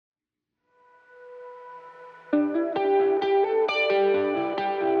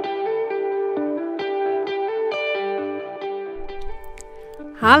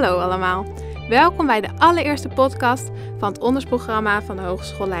Hallo allemaal, welkom bij de allereerste podcast van het ondersprogramma van de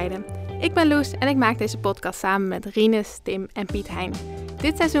Hogeschool Leiden. Ik ben Loes en ik maak deze podcast samen met Rinus, Tim en Piet Hein.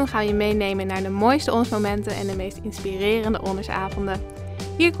 Dit seizoen gaan we je meenemen naar de mooiste ondersmomenten en de meest inspirerende ondersavonden.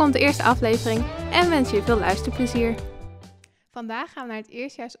 Hier komt de eerste aflevering en wens je veel luisterplezier. Vandaag gaan we naar het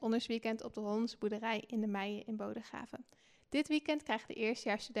eerstejaars Honoursweekend op de Hondersboerderij in de Meijen in Bodegraven. Dit weekend krijgen de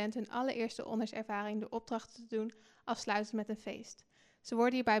eerstejaarsstudenten hun allereerste honderservaring door opdrachten te doen, afsluitend met een feest. Ze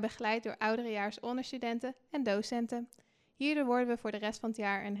worden hierbij begeleid door ouderejaars onderstudenten en docenten. Hierdoor worden we voor de rest van het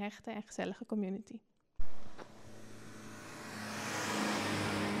jaar een hechte en gezellige community.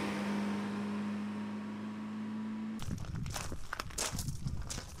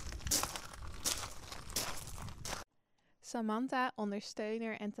 Samantha,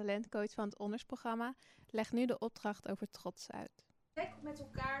 ondersteuner en talentcoach van het ondersprogramma, legt nu de opdracht over trots uit. Kijk met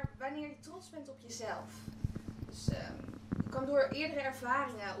elkaar wanneer je trots bent op jezelf. Dus je kan door eerdere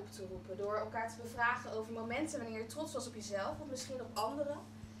ervaringen op te roepen, door elkaar te bevragen over momenten wanneer je trots was op jezelf of misschien op anderen.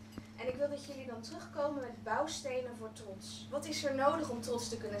 En ik wil dat jullie dan terugkomen met bouwstenen voor trots. Wat is er nodig om trots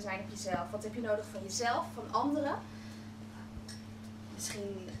te kunnen zijn op jezelf? Wat heb je nodig van jezelf, van anderen?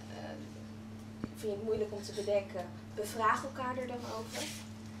 Misschien vind je het moeilijk om te bedenken. Bevraag elkaar er dan over.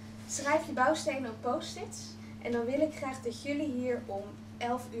 Schrijf je bouwstenen op post-its. En dan wil ik graag dat jullie hier om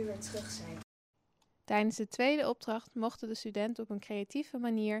 11 uur terug zijn. Tijdens de tweede opdracht mochten de studenten op een creatieve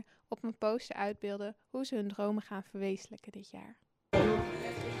manier op een poster uitbeelden hoe ze hun dromen gaan verwezenlijken dit jaar.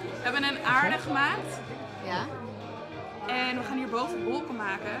 We hebben een aarde gemaakt. Ja. En we gaan hierboven wolken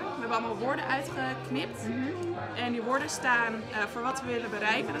maken. We hebben allemaal woorden uitgeknipt. En die woorden staan voor wat we willen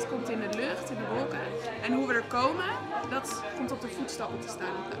bereiken. Dat komt in de lucht, in de wolken. En hoe we er komen, dat komt op de voetstappen te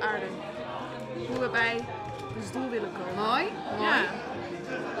staan, op de aarde. Hoe we bij ons doel willen komen. Mooi. Ja.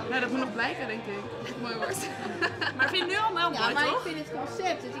 Nou, dat moet nog blijken, denk ik. Dat het mooi wordt. Maar ik vind het nu al wel mooi, Ja, maar toch? ik vind het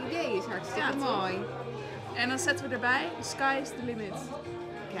concept, het idee is hartstikke Ja, toch? mooi. En dan zetten we erbij, the sky is the limit.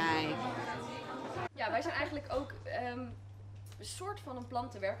 Kijk. Ja, wij zijn eigenlijk ook een soort van een plan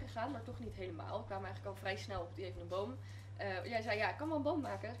te werk gegaan, maar toch niet helemaal. We kwamen eigenlijk al vrij snel op het idee van een boom. Jij zei, ja, ik kan wel een boom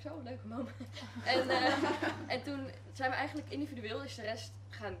maken. Ik zei, oh, leuke boom. En toen zijn we eigenlijk individueel is de rest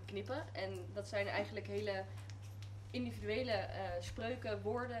gaan knippen. En dat zijn eigenlijk hele individuele spreuken,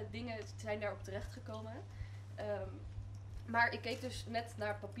 woorden, dingen zijn daarop terechtgekomen. Maar ik keek dus net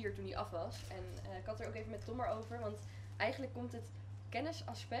naar papier toen die af was. En ik had er ook even met Tom over, want eigenlijk komt het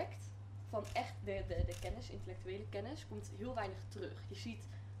kennisaspect van echt de kennis, intellectuele kennis, komt heel weinig terug. Je ziet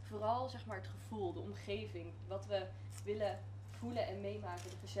vooral zeg maar het gevoel, de omgeving, wat we willen voelen en meemaken,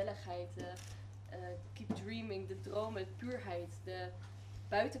 de gezelligheid, keep dreaming, de dromen, de puurheid, de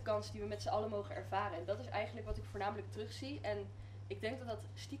buitenkans die we met z'n allen mogen ervaren. En dat is eigenlijk wat ik voornamelijk terugzie. En ik denk dat dat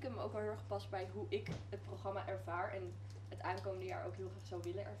stiekem ook wel heel erg past bij hoe ik het programma ervaar en het aankomende jaar ook heel graag zou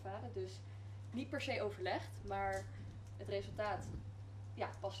willen ervaren. Dus niet per se overlegd, maar het resultaat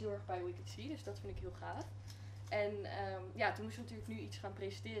past heel erg bij hoe ik het zie. Dus dat vind ik heel gaaf. En toen moesten we natuurlijk nu iets gaan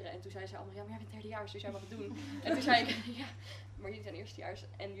presenteren. En toen zei ze allemaal, ja, maar jij bent derdejaars, dus jij mag het doen. En toen zei ik, ja, maar jullie zijn eerstejaars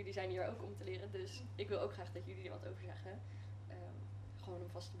en jullie zijn hier ook om te leren. Dus ik wil ook graag dat jullie er wat over zeggen. Gewoon om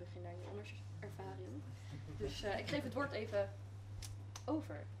vast te beginnen aan je onderservaring. Dus ik geef het woord even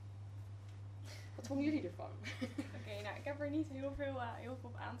over. Wat vonden jullie ervan? Oké, nou ik heb er niet heel veel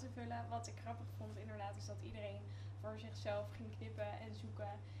op aan te vullen. Wat ik grappig vond inderdaad is dat iedereen voor zichzelf ging knippen en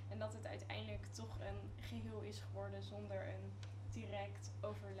zoeken. En dat het uiteindelijk toch een geheel is geworden zonder een direct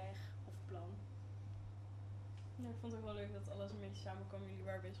overleg of plan. Ja, ik vond het ook wel leuk dat alles een beetje samenkwam. Jullie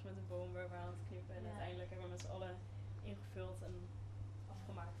waren bezig met de boom, we waren aan het knippen. En uiteindelijk hebben we met z'n allen ingevuld en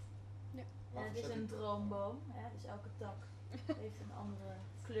afgemaakt. Ja. En het is een droomboom, hè? Dus elke tak heeft een andere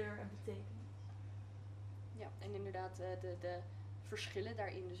kleur en betekenis. Ja, en inderdaad de verschillen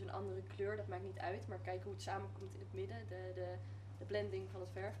daarin. Dus een andere kleur, dat maakt niet uit. Maar kijken hoe het samenkomt in het midden. De blending van het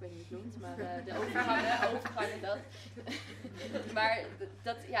verf, ik weet niet hoe je het noemt. Maar de overgangen dat. Maar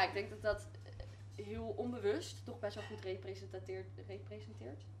ik denk dat dat heel onbewust toch best wel goed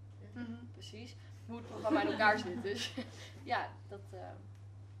representeert. Precies. Hoe het programma in elkaar zit. Dus ja,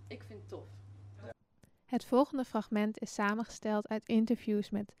 ik vind het tof. Het volgende fragment is samengesteld uit interviews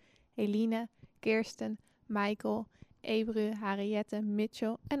met Eline, Kirsten, Michael, Ebru, Harriette,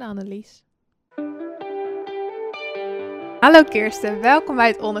 Mitchell en Annelies. Hallo Kirsten, welkom bij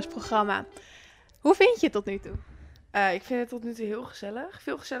het ondersprogramma. Hoe vind je het tot nu toe? Ik vind het tot nu toe heel gezellig.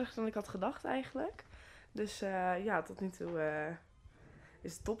 Veel gezelliger dan ik had gedacht eigenlijk. Dus tot nu toe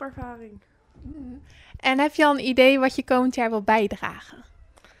is het een topervaring. En heb je al een idee wat je komend jaar wil bijdragen?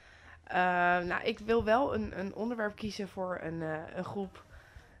 Ik wil wel een onderwerp kiezen voor een groep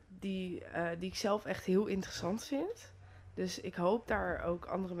die ik zelf echt heel interessant vind. Dus ik hoop daar ook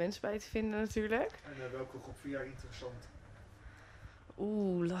andere mensen bij te vinden natuurlijk. En welke groep vind jij interessant?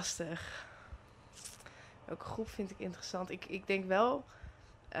 Lastig. Welke groep vind ik interessant? Ik denk wel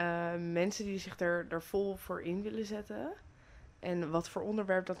mensen die zich er vol voor in willen zetten. En wat voor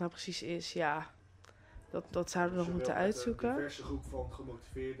onderwerp dat nou precies is, ja, dat zouden we nog moeten uitzoeken. Een diverse groep van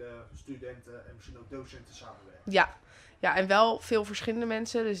gemotiveerde studenten en misschien ook docenten samenwerken. Ja, en wel veel verschillende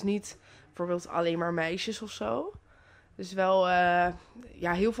mensen. Dus niet bijvoorbeeld alleen maar meisjes of zo. Dus wel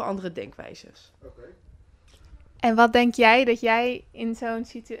heel veel andere denkwijzes. Oké. En wat denk jij dat jij in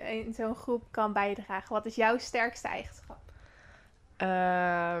zo'n groep kan bijdragen? Wat is jouw sterkste eigenschap?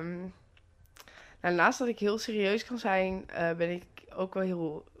 Naast dat ik heel serieus kan zijn, ben ik ook wel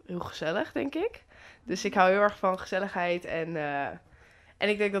heel, heel gezellig, denk ik. Dus ik hou heel erg van gezelligheid en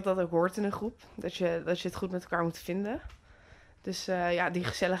ik denk dat dat ook hoort in een groep. Dat je het goed met elkaar moet vinden. Dus die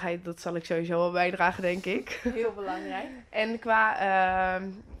gezelligheid, dat zal ik sowieso wel bijdragen, denk ik. Heel belangrijk. En qua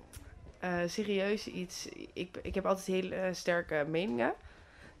serieus iets, ik heb altijd hele sterke meningen.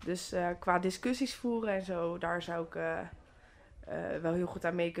 Dus qua discussies voeren en zo, daar zou ik wel heel goed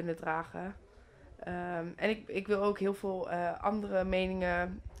aan mee kunnen dragen. En ik wil ook heel veel andere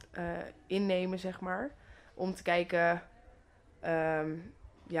meningen innemen, zeg maar. Om te kijken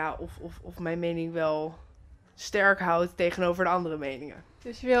of mijn mening wel sterk houdt tegenover de andere meningen.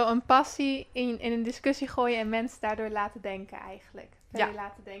 Dus je wil een passie in een discussie gooien en mensen daardoor laten denken eigenlijk. Ja.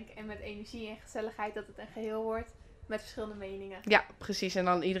 Laten denken en met energie en gezelligheid dat het een geheel wordt met verschillende meningen. Ja, precies. En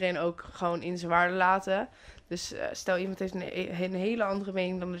dan iedereen ook gewoon in zijn waarde laten. Dus stel iemand heeft een hele andere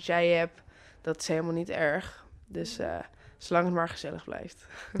mening dan dat jij hebt. Dat is helemaal niet erg. Dus zolang het maar gezellig blijft.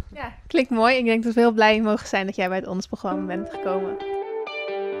 Ja, klinkt mooi. Ik denk dat we heel blij mogen zijn dat jij bij het ondersprogramma bent gekomen.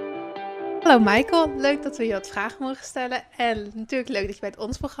 Hallo Michael, leuk dat we je wat vragen mogen stellen. En natuurlijk leuk dat je bij het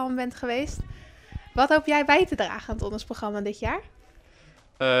ondersprogramma bent geweest. Wat hoop jij bij te dragen aan het ondersprogramma dit jaar?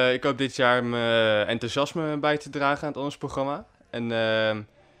 Ik hoop dit jaar mijn enthousiasme bij te dragen aan het ondersprogramma. En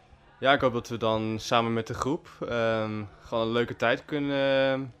ik hoop dat we dan samen met de groep gewoon een leuke tijd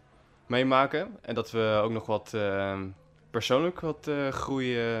kunnen meemaken. En dat we ook nog wat persoonlijk wat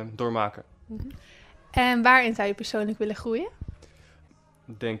groei doormaken. Mm-hmm. En waarin zou je persoonlijk willen groeien?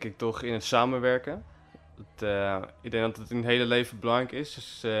 Denk ik toch in het samenwerken. Ik denk dat het in het hele leven belangrijk is.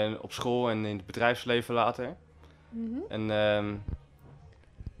 Dus op school en in het bedrijfsleven later. Mm-hmm. En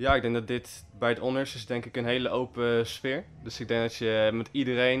ik denk dat dit bij het honors is denk ik een hele open sfeer. Dus ik denk dat je met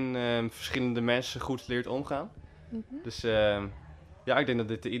iedereen, verschillende mensen goed leert omgaan. Mm-hmm. Dus ik denk dat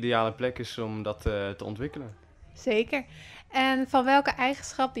dit de ideale plek is om dat te ontwikkelen. Zeker. En van welke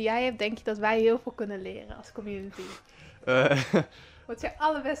eigenschap die jij hebt, denk je dat wij heel veel kunnen leren als community? Wat is je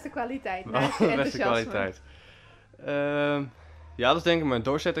allerbeste kwaliteit? Naast je Beste kwaliteit. Dat is denk ik mijn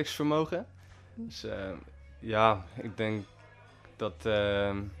doorzettingsvermogen. Dus ik denk dat...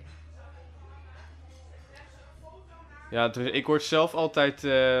 ik word zelf altijd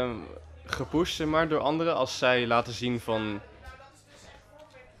gepusht zeg maar, door anderen als zij laten zien van...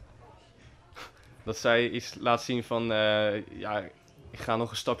 Dat zij iets laat zien van... ik ga nog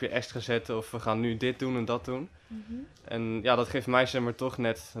een stapje extra zetten of we gaan nu dit doen en dat doen. Mm-hmm. En dat geeft mij zeg maar toch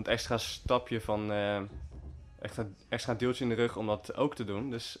net het extra stapje van... extra deeltje in de rug om dat ook te doen.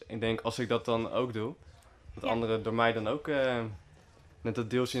 Dus ik denk als ik dat dan ook doe... Dat anderen door mij dan ook net dat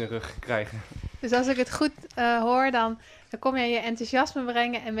deeltje in de rug krijgen. Dus als ik het goed hoor, dan kom je je enthousiasme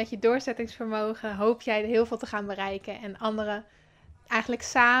brengen. En met je doorzettingsvermogen hoop jij heel veel te gaan bereiken. En anderen eigenlijk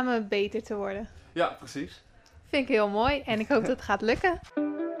samen beter te worden. Ja, precies. Vind ik heel mooi en ik hoop dat het gaat lukken.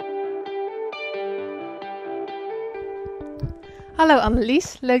 Hallo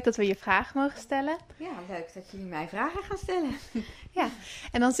Annelies, leuk dat we je vragen mogen stellen. Ja, leuk dat jullie mij vragen gaan stellen. Ja,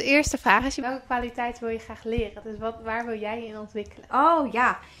 en onze eerste vraag is, welke kwaliteit wil je graag leren? Dus waar wil jij je in ontwikkelen? Oh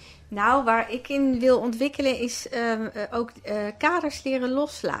ja, nou waar ik in wil ontwikkelen is ook kaders leren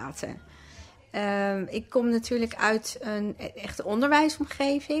loslaten. Ik kom natuurlijk uit een echte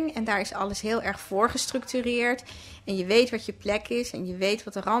onderwijsomgeving en daar is alles heel erg voorgestructureerd. En je weet wat je plek is en je weet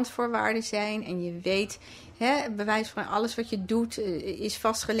wat de randvoorwaarden zijn en je weet... bij wijze van alles wat je doet is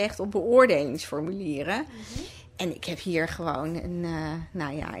vastgelegd op beoordelingsformulieren. Mm-hmm. En ik heb hier gewoon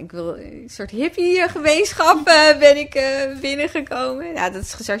een soort hippie-gemeenschap ben ik binnengekomen. Ja, dat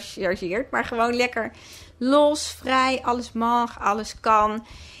is gechargeerd, maar gewoon lekker los, vrij, alles mag, alles kan.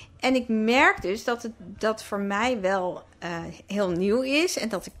 En ik merk dus dat voor mij wel heel nieuw is en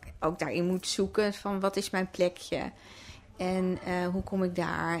dat ik ook daarin moet zoeken van wat is mijn plekje. En hoe kom ik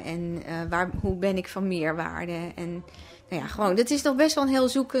daar? En hoe ben ik van meerwaarde? En dat is nog best wel een heel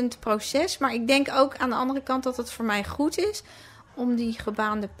zoekend proces. Maar ik denk ook aan de andere kant dat het voor mij goed is om die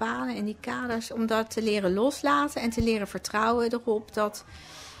gebaande paden en die kaders, om dat te leren loslaten en te leren vertrouwen erop dat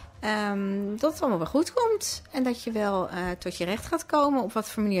het allemaal wel goed komt. En dat je wel tot je recht gaat komen, op wat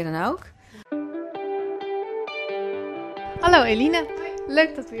voor manier dan ook. Hallo Eline,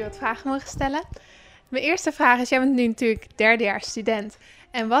 leuk dat we je wat vragen mogen stellen. Mijn eerste vraag is, jij bent nu natuurlijk derdejaars student.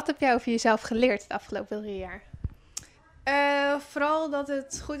 En wat heb jij over jezelf geleerd de afgelopen 3 jaar? Vooral dat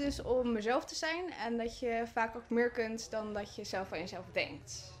het goed is om mezelf te zijn en dat je vaak ook meer kunt dan dat je zelf van jezelf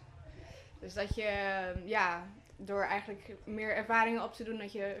denkt. Dus dat je door eigenlijk meer ervaringen op te doen,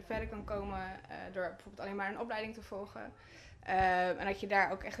 dat je verder kan komen door bijvoorbeeld alleen maar een opleiding te volgen. En dat je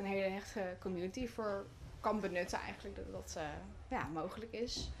daar ook echt een hele hechte community voor kan benutten eigenlijk, dat mogelijk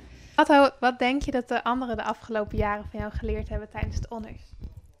is. Wat denk je dat de anderen de afgelopen jaren van jou geleerd hebben tijdens het honors?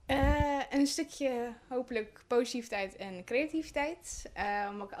 Een stukje hopelijk positiviteit en creativiteit.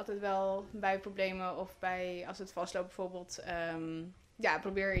 Omdat ik altijd wel bij problemen of bij als het vastloopt bijvoorbeeld,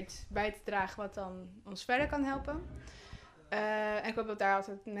 probeer iets bij te dragen wat dan ons verder kan helpen. En ik hoop dat daar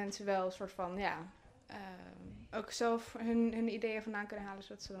altijd mensen wel een soort van, ook zelf hun ideeën vandaan kunnen halen,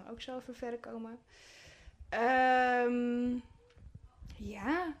 zodat ze dan ook zelf weer verder komen.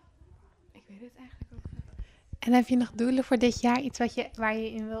 Ik weet het eigenlijk ook. En heb je nog doelen voor dit jaar? Iets waar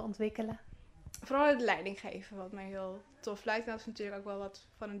je in wil ontwikkelen? Vooral het leidinggeven, wat mij heel tof lijkt. En dat is natuurlijk ook wel wat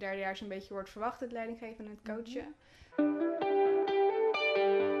van een derdejaars een beetje wordt verwacht, het leidinggeven en het coachen.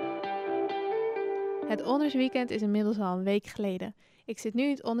 Het Honoursweekend is inmiddels al een week geleden. Ik zit nu in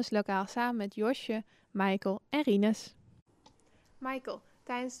het honourslokaal samen met Josje, Michael en Rinus. Michael,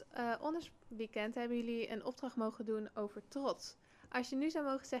 tijdens het Honoursweekend hebben jullie een opdracht mogen doen over trots. Als je nu zou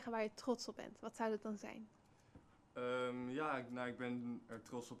mogen zeggen waar je trots op bent, wat zou dat dan zijn? Ik ben er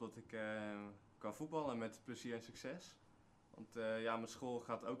trots op dat ik kan voetballen met plezier en succes. Want mijn school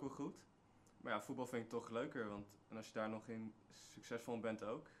gaat ook wel goed. Maar ja, voetbal vind ik toch leuker. En als je daar nog in succesvol bent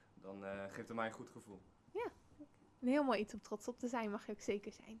ook, dan geeft het mij een goed gevoel. Ja, een heel mooi iets om trots op te zijn, mag je ook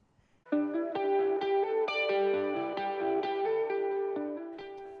zeker zijn.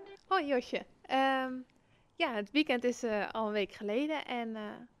 Hoi Josje. Het weekend is al een week geleden. En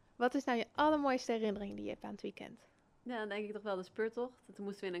wat is nou je allermooiste herinnering die je hebt aan het weekend? Ja, dan denk ik toch wel de speurtocht. Toen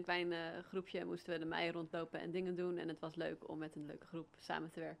moesten we in een klein groepje de mei rondlopen en dingen doen. En het was leuk om met een leuke groep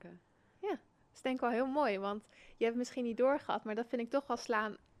samen te werken. Ja, dat is denk ik wel heel mooi. Want je hebt het misschien niet doorgehad, maar dat vind ik toch wel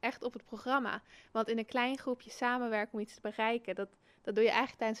slaan echt op het programma. Want in een klein groepje samenwerken om iets te bereiken, dat doe je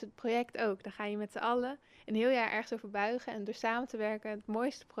eigenlijk tijdens het project ook. Dan ga je met z'n allen een heel jaar ergens over buigen en door samen te werken het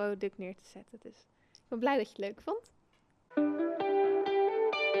mooiste product neer te zetten. Dus ik ben blij dat je het leuk vond.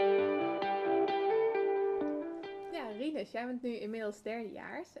 Ja, Rinus, jij bent nu inmiddels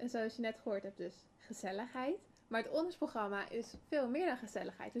derdejaars. En zoals je net gehoord hebt, dus gezelligheid. Maar het honoursprogramma is veel meer dan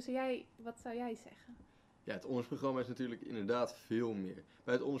gezelligheid. Dus wat zou jij zeggen? Ja, het honoursprogramma is natuurlijk inderdaad veel meer.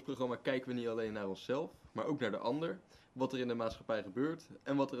 Bij het honoursprogramma kijken we niet alleen naar onszelf, maar ook naar de ander. Wat er in de maatschappij gebeurt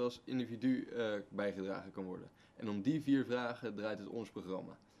en wat er als individu bijgedragen kan worden. En om die 4 vragen draait het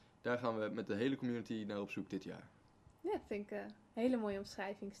honoursprogramma. Daar gaan we met de hele community naar op zoek dit jaar. Ja, dat vind ik een hele mooie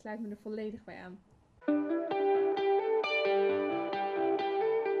omschrijving. Ik sluit me er volledig bij aan.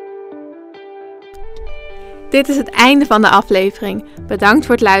 Dit is het einde van de aflevering. Bedankt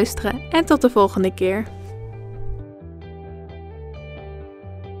voor het luisteren en tot de volgende keer.